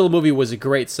last Godzilla movie was a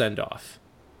great send off.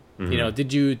 Mm-hmm.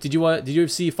 Did you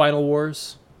see Final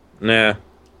Wars? Nah.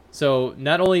 So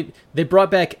not only they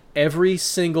brought back every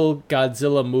single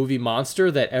Godzilla movie monster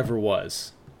that ever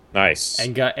was. Nice.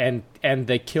 And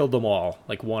they killed them all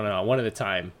like one at a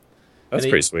time. That's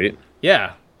pretty sweet.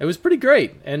 Yeah, it was pretty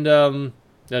great, and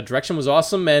the direction was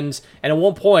awesome, and at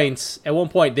one point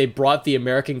they brought the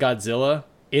American Godzilla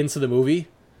into the movie.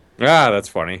 Ah, that's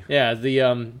funny. Yeah,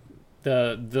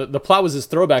 the plot was this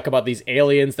throwback about these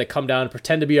aliens that come down and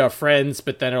pretend to be our friends,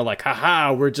 but then are like,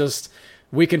 haha,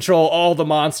 we control all the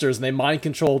monsters, and they mind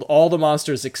controlled all the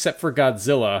monsters except for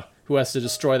Godzilla, who has to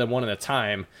destroy them one at a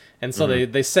time. And so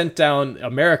they sent down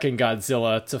American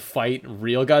Godzilla to fight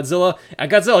real Godzilla, and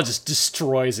Godzilla just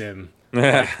destroys him,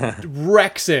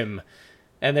 wrecks him.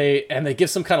 And they give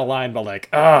some kind of line about like,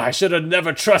 I should have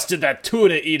never trusted that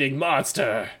tuna-eating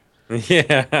monster.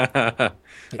 Yeah,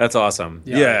 that's awesome.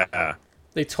 Yeah.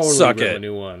 They totally wrote a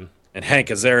new one. And Hank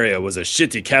Azaria was a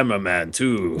shitty cameraman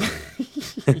too.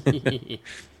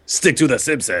 Stick to the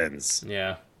Simpsons.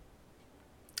 Yeah.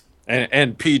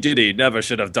 And P. Diddy never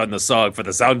should have done the song for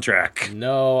the soundtrack.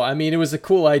 No, I mean, it was a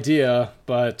cool idea,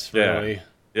 but really...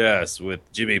 Yes, with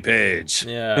Jimmy Page.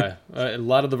 Yeah, a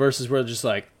lot of the verses were just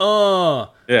like,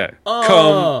 Yeah,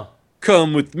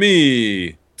 come with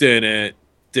me. Did it.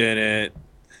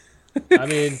 I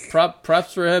mean,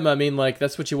 props for him. I mean, like,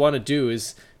 that's what you want to do,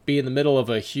 is be in the middle of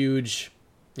a huge,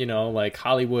 like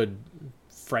Hollywood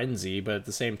frenzy, but at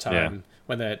the same time,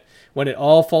 when it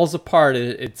all falls apart,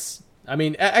 it's. I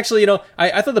mean, actually,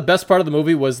 I thought the best part of the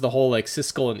movie was the whole like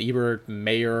Siskel and Ebert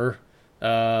mayor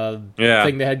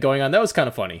thing they had going on. That was kind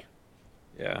of funny.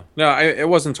 Yeah. No, it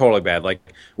wasn't totally bad. Like,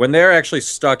 when they're actually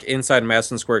stuck inside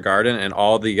Madison Square Garden and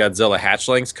all the Godzilla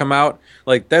hatchlings come out,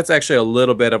 like, that's actually a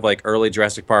little bit of, like, early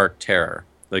Jurassic Park terror.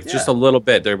 Like, just a little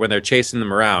bit when they're chasing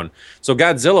them around. So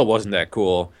Godzilla wasn't that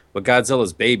cool, but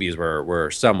Godzilla's babies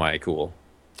were semi-cool.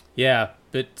 Yeah,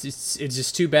 but it's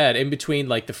just too bad. In between,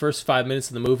 like, the first 5 minutes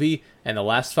of the movie and the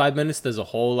last 5 minutes, there's a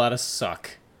whole lot of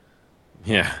suck.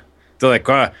 Yeah. They're like,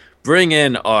 bring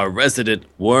in our resident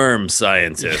worm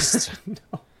scientist.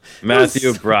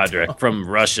 Matthew Broderick from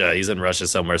Russia. He's in Russia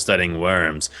somewhere studying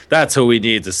worms. That's who we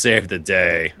need to save the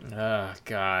day. Oh,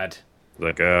 God.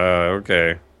 Like,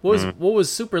 okay. What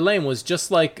was super lame was just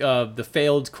like the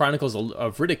failed Chronicles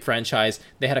of Riddick franchise,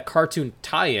 they had a cartoon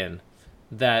tie-in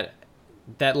that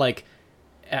like,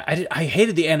 I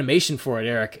hated the animation for it,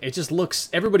 Eric. It just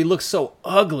everybody looks so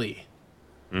ugly.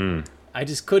 I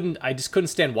just couldn't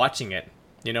stand watching it.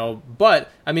 But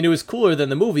I mean, it was cooler than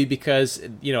the movie because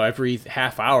every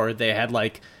half hour they had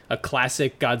like a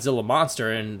classic Godzilla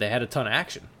monster and they had a ton of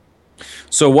action.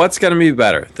 So what's going to be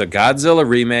better, the Godzilla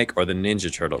remake or the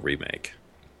Ninja Turtle remake?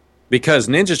 Because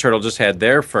Ninja Turtle just had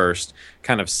their first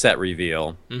kind of set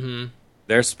reveal. Mm-hmm.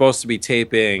 They're supposed to be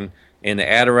taping in the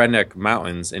Adirondack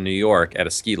Mountains in New York at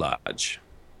a ski lodge.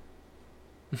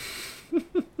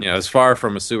 As far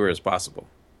from a sewer as possible.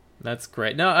 That's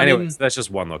great. No, anyways, that's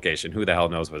just one location. Who the hell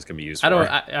knows what it's going to be used for?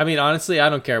 I mean, honestly, I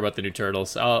don't care about the new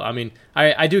Turtles.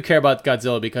 I do care about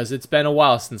Godzilla because it's been a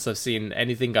while since I've seen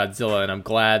anything Godzilla, and I'm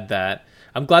glad that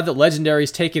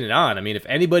Legendary's taking it on. I mean, if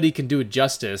anybody can do it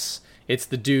justice, it's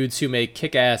the dudes who make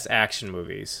kick-ass action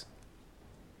movies.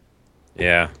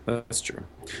 Yeah, that's true.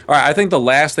 All right, I think the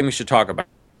last thing we should talk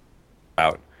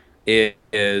about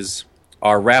is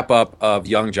our wrap-up of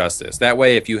Young Justice. That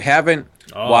way, if you haven't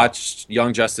watched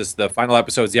Young Justice, the final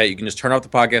episodes yet, you can just turn off the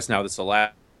podcast now. This is the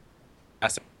last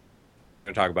thing we're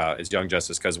going to talk about is Young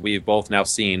Justice, because we've both now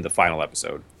seen the final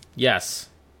episode. Yes.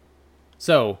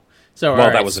 So well,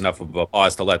 right. That was enough of a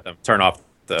pause to let them turn off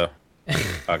the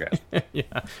podcast. Yeah.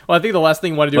 Well, I think the last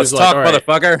thing you want to do Let's is talk, like, all right,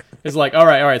 motherfucker. Is like, all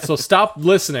right, so stop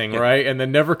listening, right, and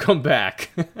then never come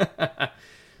back.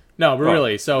 No, but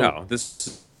really, so no,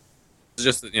 this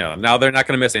just, now they're not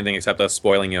going to miss anything except us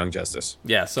spoiling Young Justice.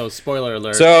 Yeah, so spoiler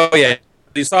alert. So, yeah,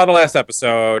 you saw the last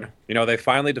episode. They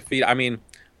finally defeat. I mean,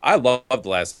 I loved the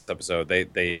last episode.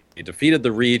 They defeated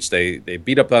the Reach. They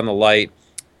beat up on the Light.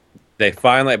 They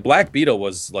finally. Black Beetle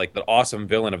was like the awesome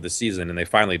villain of the season, and they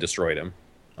finally destroyed him.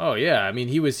 Oh, yeah. I mean,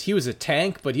 he was a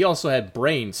tank, but he also had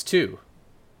brains, too.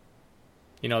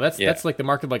 That's like the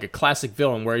mark of like a classic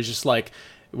villain where he's like,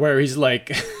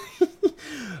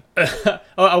 I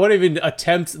won't even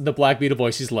attempt the Black Beetle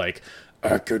voice. He's like,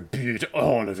 I could beat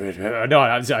all of it. No,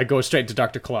 I go straight to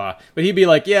Dr. Claw. But he'd be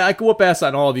like, yeah, I could whoop ass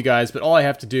on all of you guys, but all I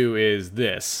have to do is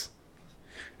this.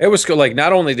 It was cool. Like,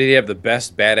 not only did he have the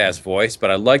best badass voice,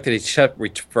 but I liked that he kept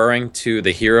referring to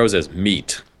the heroes as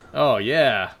meat. Oh,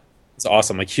 yeah. It's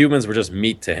awesome. Like, humans were just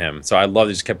meat to him. So I love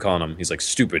that he just kept calling him. He's like,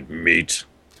 stupid meat.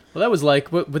 Well, that was like,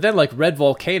 but then like Red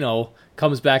Volcano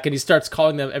comes back and he starts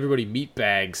calling them everybody meat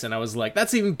bags, and I was like,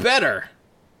 that's even better.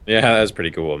 Yeah, that was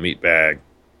pretty cool. Meat bag.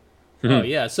 Oh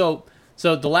yeah. So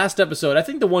the last episode, I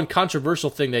think the one controversial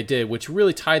thing they did, which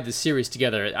really tied the series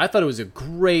together, I thought it was a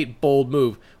great bold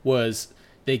move, was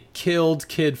they killed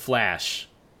Kid Flash.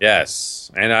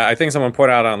 Yes, and I think someone put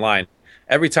out online,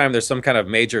 every time there's some kind of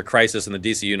major crisis in the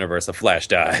DC universe, the Flash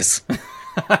dies.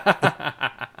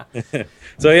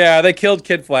 So yeah, they killed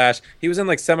Kid Flash. He was in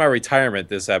like semi-retirement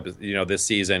this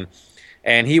season,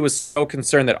 and he was so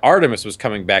concerned that Artemis was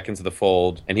coming back into the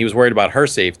fold, and he was worried about her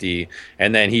safety,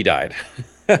 and then he died.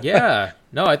 Yeah,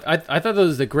 no, I thought that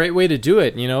was a great way to do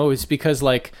it. It's because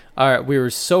like we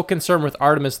were so concerned with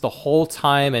Artemis the whole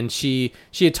time, and she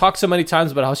had talked so many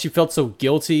times about how she felt so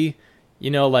guilty,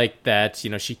 like that.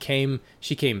 She came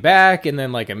back, and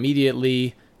then like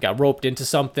immediately got roped into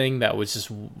something that was just,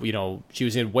 she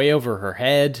was in way over her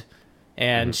head,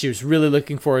 and she was really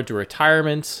looking forward to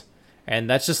retirement. And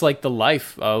that's just like the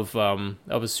life of a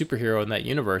superhero in that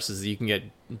universe, is that you can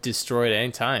get destroyed at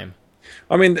any time.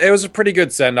 I mean, it was a pretty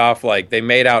good send-off. Like, they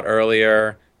made out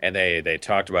earlier, and they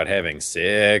talked about having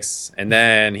sex, and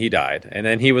then he died. And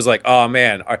then he was like, oh,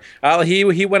 man.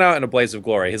 He went out in a blaze of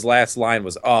glory. His last line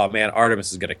was, oh, man,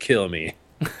 Artemis is going to kill me.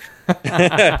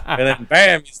 And then,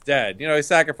 bam, he's dead. He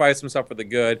sacrificed himself for the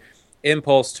good.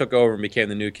 Impulse took over and became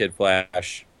the new Kid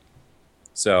Flash.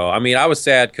 So, I mean, I was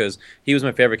sad because he was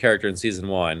my favorite character in season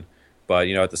 1. But,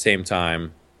 at the same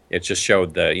time, it just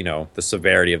showed the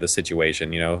severity of the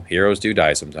situation. Heroes do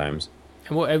die sometimes.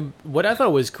 And what I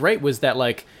thought was great was that,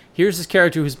 like, here's this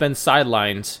character who's been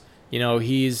sidelined.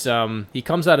 He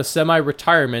comes out of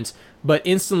semi-retirement, but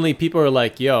instantly people are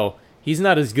like, yo, he's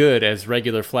not as good as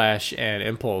regular Flash and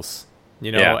Impulse,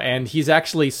 Yeah. And he's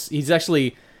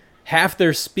actually half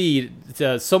their speed,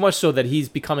 so much so that he's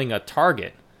becoming a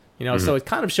target, So it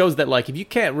kind of shows that, like, if you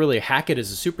can't really hack it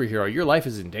as a superhero, your life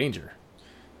is in danger.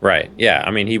 Right. Yeah.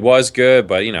 I mean, he was good,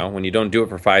 but when you don't do it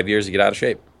for 5 years, you get out of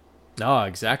shape. No,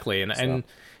 exactly, and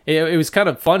it was kind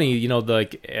of funny,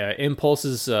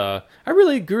 Impulse's. I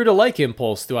really grew to like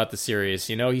Impulse throughout the series.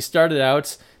 He started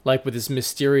out like with his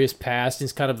mysterious past.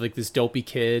 He's kind of like this dopey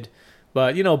kid,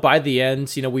 but by the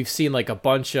end, we've seen like a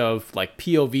bunch of like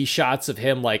POV shots of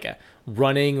him like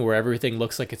running, where everything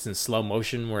looks like it's in slow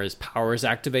motion, where his power is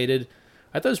activated.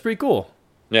 I thought it was pretty cool.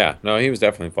 Yeah, no, he was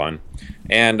definitely fun,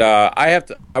 and I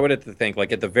would have to think,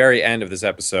 like, at the very end of this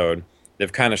episode,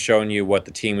 they've kind of shown you what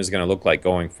the team is going to look like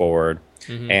going forward,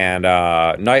 and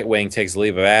Nightwing takes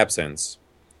leave of absence,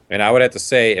 and I would have to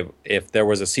say, if there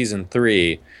was a season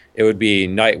 3, it would be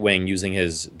Nightwing using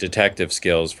his detective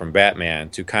skills from Batman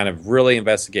to kind of really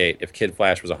investigate if Kid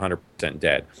Flash was 100%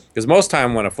 dead, because most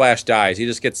time when a Flash dies, he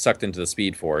just gets sucked into the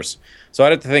Speed Force. So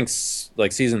I'd have to think,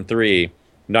 like, season 3,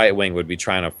 Nightwing would be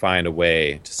trying to find a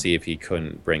way to see if he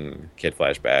couldn't bring Kid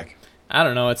Flash back. I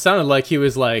don't know. It sounded like he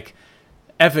was like,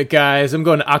 F it, guys. I'm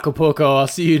going to Acapulco. I'll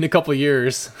see you in a couple of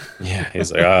years. Yeah,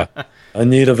 he's like, I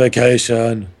need a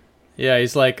vacation. Yeah,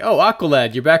 he's like, oh,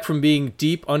 Aqualad, you're back from being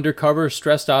deep undercover,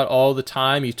 stressed out all the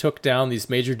time. You took down these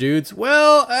major dudes.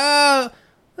 Well,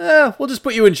 we'll just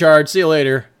put you in charge. See you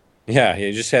later. Yeah,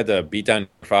 he just had to beat down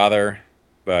your father.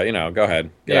 But, go ahead.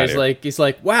 He's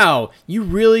like, wow, you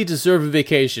really deserve a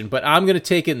vacation, but I'm going to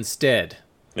take it instead.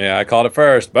 Yeah, I called it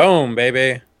first. Boom,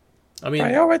 baby. I mean,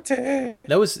 priority.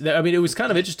 It was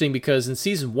kind of interesting because in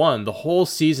season 1, the whole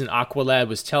season, Aqualad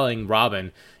was telling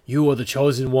Robin, you are the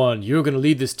chosen one. You're going to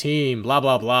lead this team, blah,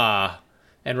 blah, blah.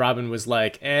 And Robin was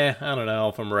like, I don't know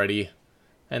if I'm ready.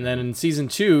 And then in season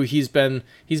 2, he's been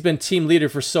team leader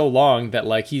for so long that,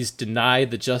 like, he's denied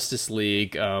the Justice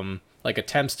League,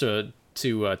 attempts to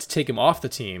take him off the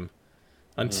team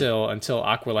until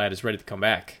Aqualad is ready to come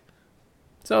back.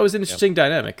 So it was an interesting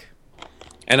dynamic.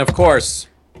 And of course,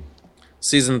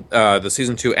 the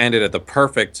season 2 ended at the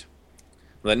perfect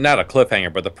not a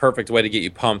cliffhanger, but the perfect way to get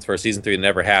you pumped for season 3 to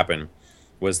never happen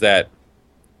was that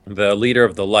the leader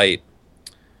of the Light,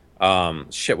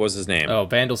 shit, what was his name? Oh,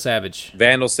 Vandal Savage.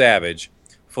 Vandal Savage,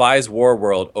 flies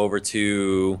Warworld over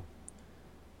to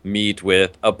meet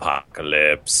with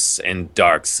Apocalypse and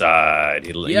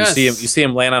Darkseid. Yes. You see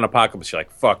him land on Apocalypse. You're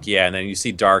like, fuck yeah! And then you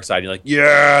see Darkseid. And you're like,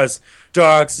 yes,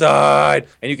 Darkseid.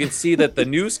 And you can see that the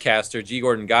newscaster G.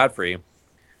 Gordon Godfrey,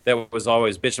 that was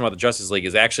always bitching about the Justice League,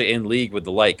 is actually in league with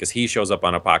the Light because he shows up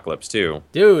on Apocalypse too.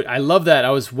 Dude, I love that.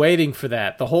 I was waiting for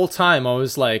that the whole time. I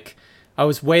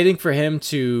was waiting for him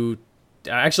to.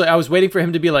 Actually, I was waiting for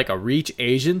him to be like a Reach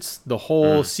agent the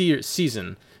whole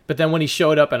season. But then when he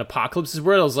showed up in Apocalypse's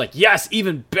world, I was like, yes,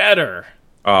 even better.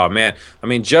 Oh, man. I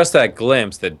mean, just that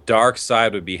glimpse that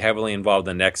Darkseid would be heavily involved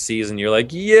in the next season, you're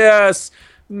like, yes,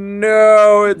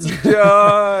 no, it's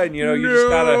done. You know, you just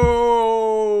gotta,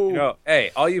 you know,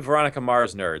 hey, all you Veronica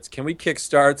Mars nerds, can we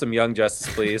kickstart some Young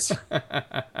Justice, please?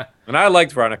 And I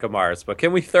liked Veronica Mars, but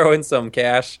can we throw in some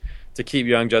cash to keep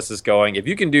Young Justice going? If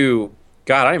you can do,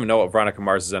 God, I don't even know what Veronica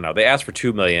Mars is in now. They asked for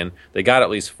 $2 million. They got at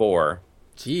least $4 million.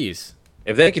 Jeez.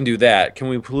 If they can do that, can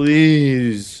we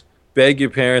please beg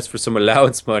your parents for some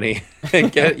allowance money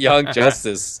and get Young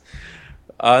Justice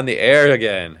on the air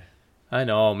again? I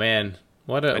know, man.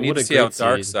 I need to see how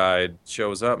Darkseid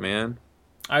shows up, man.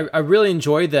 I really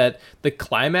enjoyed that the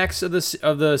climax of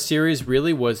the series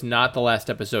really was not the last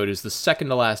episode. It was the second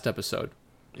to last episode.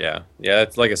 Yeah.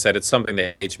 It's like I said, it's something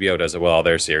that HBO does it well, all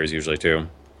their series usually too.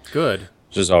 Good.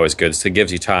 Which is always good. So it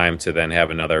gives you time to then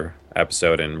have another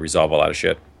episode and resolve a lot of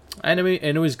shit. And I mean,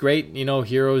 and it was great, you know,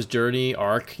 hero's journey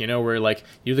arc, you know, where like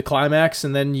you do the climax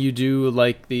and then you do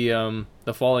like the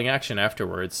falling action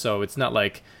afterwards. So it's not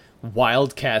like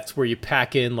Wildcats where you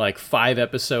pack in like 5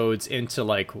 episodes into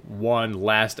like one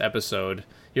last episode.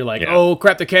 You're like, oh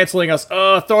crap, they're canceling us.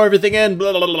 Throw everything in.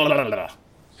 Blah, blah, blah, blah, blah.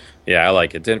 Yeah, I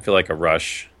like it. Didn't feel like a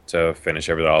rush to finish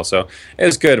everything all. So it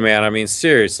was good, man. I mean,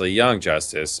 seriously, Young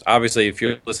Justice. Obviously, if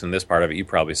you're listening to this part of it, you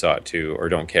probably saw it too, or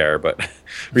don't care. But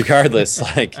regardless,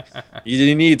 like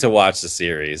you need to watch the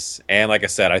series. And like I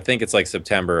said, I think it's like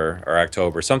September or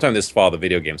October, sometime this fall. The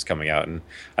video game's coming out, and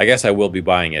I guess I will be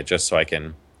buying it just so I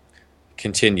can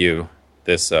continue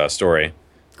this story.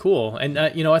 Cool.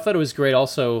 And you know, I thought it was great.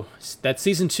 Also, that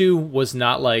season 2 was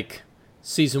not like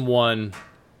season 1,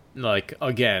 like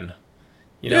again.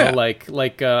 You know,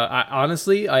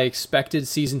 honestly, I expected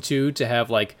season 2 to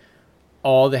have like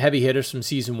all the heavy hitters from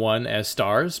season 1 as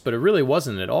stars, but it really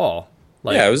wasn't at all.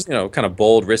 Like, yeah, it was, you know, kind of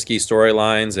bold, risky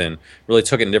storylines and really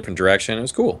took it in a different direction. It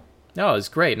was cool. No, it was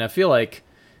great. And I feel like,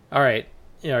 all right,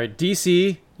 you know,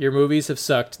 DC, your movies have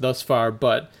sucked thus far,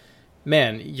 but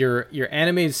man, your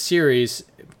animated series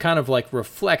kind of like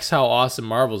reflects how awesome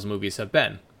Marvel's movies have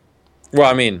been. Well,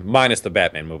 I mean, minus the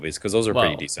Batman movies, because those are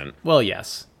pretty decent. Well,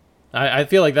 yes. I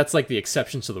feel like that's like the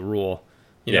exception to the rule.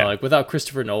 You know, like without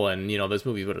Christopher Nolan, you know, those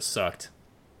movies would have sucked.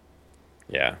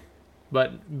 Yeah.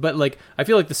 But like I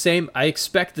feel like I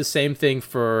expect the same thing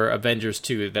for Avengers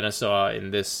 2 that I saw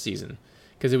in this season.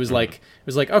 Because it was like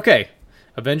okay,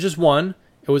 Avengers 1,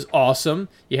 it was awesome.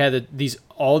 You had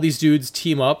all these dudes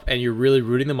team up and you're really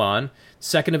rooting them on.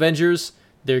 Second Avengers,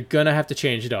 they're gonna have to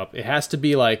change it up. It has to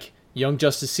be like Young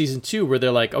Justice season 2 where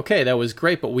they're like, okay, that was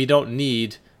great, but we don't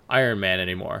need Iron Man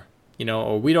anymore. You know,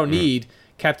 or we don't need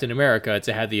Captain America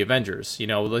to have the Avengers. You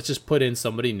know, let's just put in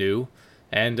somebody new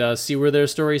and see where their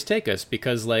stories take us.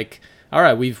 Because, like, all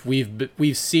right,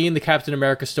 we've seen the Captain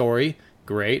America story.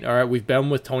 Great. All right, we've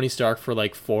been with Tony Stark for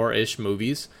like 4-ish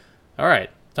movies. All right,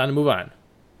 time to move on.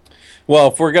 Well,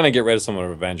 if we're gonna get rid of some of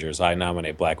the Avengers, I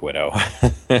nominate Black Widow.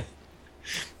 But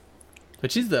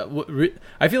she's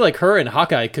I feel like her and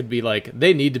Hawkeye could be like,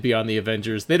 they need to be on the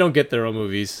Avengers. They don't get their own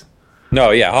movies.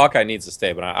 No, yeah, Hawkeye needs to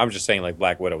stay, but I'm just saying, like,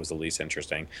 Black Widow was the least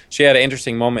interesting. She had an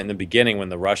interesting moment in the beginning when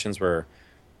the Russians were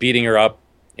beating her up,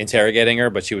 interrogating her,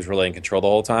 but she was really in control the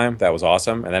whole time. That was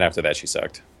awesome. And then after that, she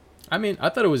sucked. I mean, I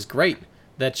thought it was great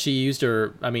that she used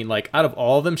her. I mean, like, out of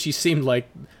all of them, she seemed like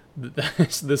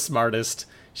the smartest.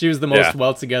 She was the most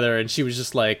well together, and she was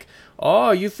just like,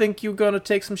 oh, you think you're going to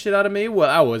take some shit out of me? Well,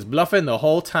 I was bluffing the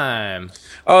whole time.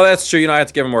 Oh, that's true. You know, I have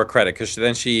to give her more credit, because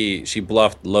then she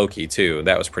bluffed Loki, too.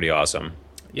 That was pretty awesome.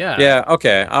 Yeah. Yeah,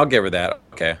 okay. I'll give her that.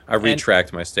 Okay. I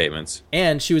retract my statements.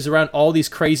 And she was around all these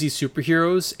crazy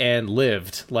superheroes and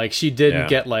lived. Like, she didn't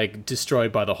get, like,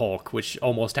 destroyed by the Hulk, which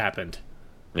almost happened.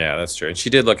 Yeah, that's true. And she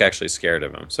did look actually scared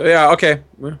of him. So, yeah, okay.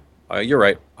 You're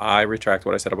right. I retract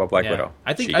what I said about Black Widow.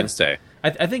 I think she can stay.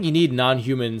 I think you need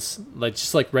non-humans, like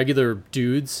just like regular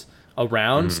dudes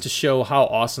around to show how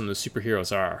awesome the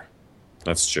superheroes are.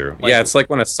 That's true. Like- Yeah, it's like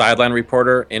when a sideline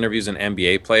reporter interviews an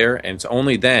NBA player, and it's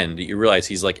only then that you realize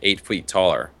he's like 8 feet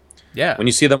taller. Yeah. When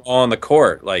you see them all on the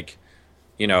court, like,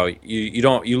 you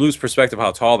lose perspective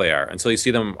how tall they are until you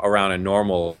see them around a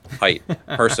normal height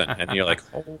person, and you're like,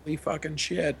 holy fucking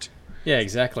shit. Yeah,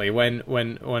 exactly. When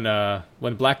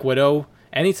Black Widow,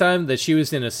 anytime that she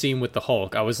was in a scene with the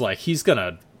Hulk, I was like, he's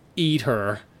gonna eat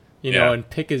her, and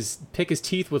pick his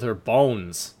teeth with her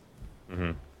bones.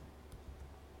 Mm-hmm.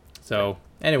 So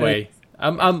anyway,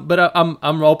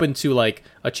 I'm open to like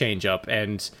a change up,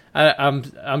 and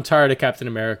I'm tired of Captain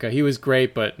America. He was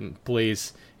great, but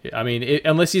please, I mean,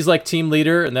 unless he's like team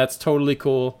leader, and that's totally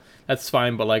cool, that's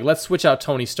fine. But like, let's switch out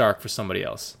Tony Stark for somebody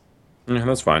else. Yeah,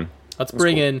 that's fine. Let's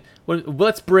bring in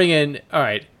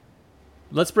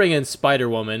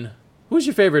Spider-Woman. Who's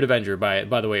your favorite Avenger, by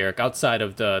the way, Eric, outside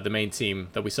of the main team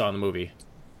that we saw in the movie?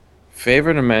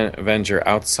 Favorite Avenger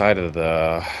outside of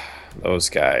those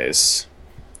guys?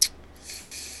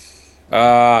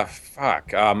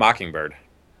 Mockingbird.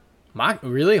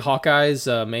 Really? Hawkeye's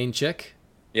main chick?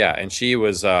 Yeah, and she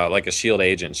was like a SHIELD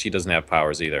agent. She doesn't have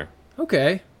powers either.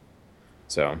 Okay.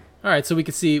 So. All right, so we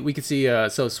could see.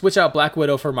 So switch out Black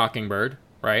Widow for Mockingbird,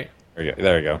 right?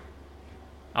 There you go.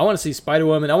 I want to see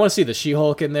Spider-Woman. I want to see the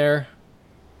She-Hulk in there.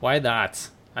 Why not?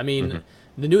 I mean,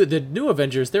 the new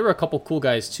Avengers. There were a couple cool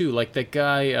guys too, like that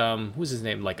guy. Who's his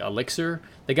name? Like Elixir,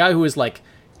 the guy who was like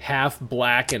half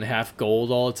black and half gold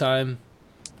all the time.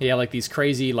 He had like these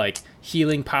crazy like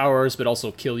healing powers, but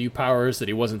also kill you powers that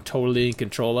he wasn't totally in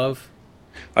control of.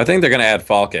 I think they're gonna add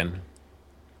Falcon.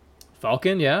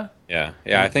 Falcon, yeah. Yeah.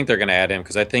 I think they're gonna add him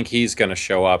because I think he's gonna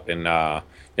show up in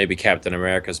maybe Captain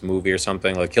America's movie or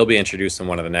something. Like he'll be introduced in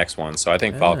one of the next ones. So I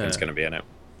think Falcon's gonna be in it.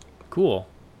 Cool.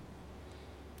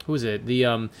 Who is it?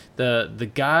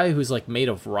 The guy who's like made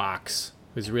of rocks,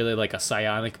 who's really like a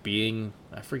psionic being.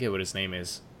 I forget what his name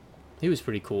is. He was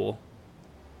pretty cool.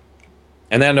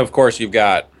 And then of course you've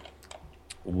got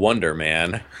Wonder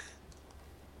Man.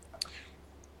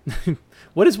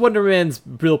 What is Wonder Man's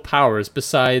real powers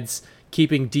besides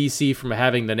keeping DC from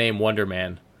having the name Wonder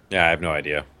Man? Yeah, I have no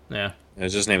idea. Yeah.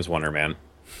 His just name's Wonder Man.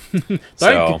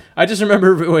 So I just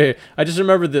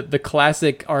remember the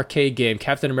classic arcade game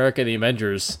Captain America and the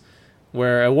Avengers,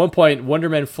 where at one point Wonder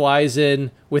Man flies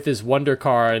in with his Wonder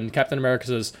Car and Captain America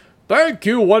says, "Thank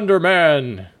you, Wonder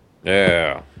Man."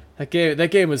 Yeah. That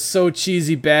game was so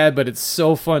cheesy bad, but it's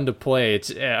so fun to play.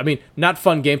 It's not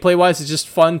fun gameplay wise. It's just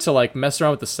fun to like mess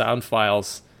around with the sound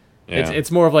files. Yeah. It's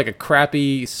more of like a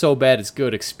crappy, so bad it's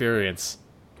good experience.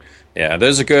 Yeah,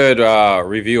 there's a good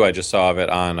review I just saw of it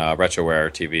on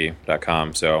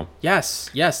RetrowareTV.com. So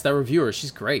Yes, that reviewer, she's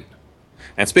great.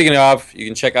 And speaking of, you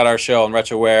can check out our show on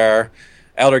RetroWare,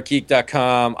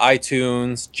 ElderGeek.com,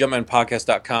 iTunes,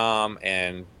 JumpmanPodcast.com,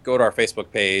 and go to our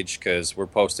Facebook page because we're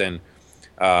posting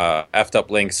effed up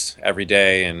links every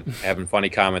day and having funny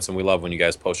comments, and we love when you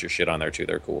guys post your shit on there too.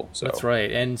 They're cool. So that's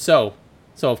right. And so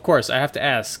of course I have to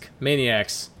ask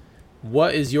Maniacs,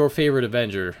 what is your favorite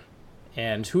Avenger?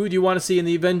 And who do you want to see in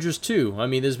the Avengers 2? I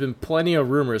mean, there's been plenty of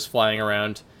rumors flying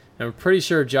around, and I'm pretty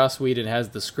sure Joss Whedon has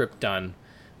the script done.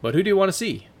 But who do you want to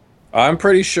see? I'm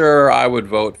pretty sure I would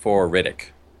vote for Riddick.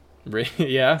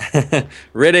 Yeah?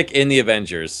 Riddick in the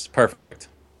Avengers. Perfect.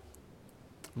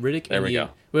 Riddick. There we go.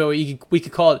 Well, we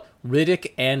could call it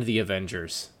Riddick and the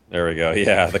Avengers. There we go.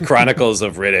 Yeah, the Chronicles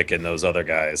of Riddick and those other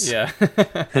guys. Yeah.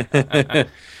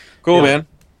 Cool, yeah. man.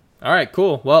 All right,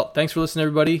 cool. Well, thanks for listening,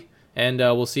 everybody, and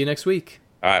we'll see you next week.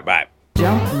 All right, bye.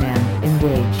 Jumpman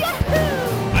engaged.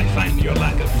 I find your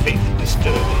lack of faith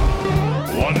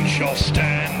disturbing. One shall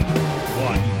stand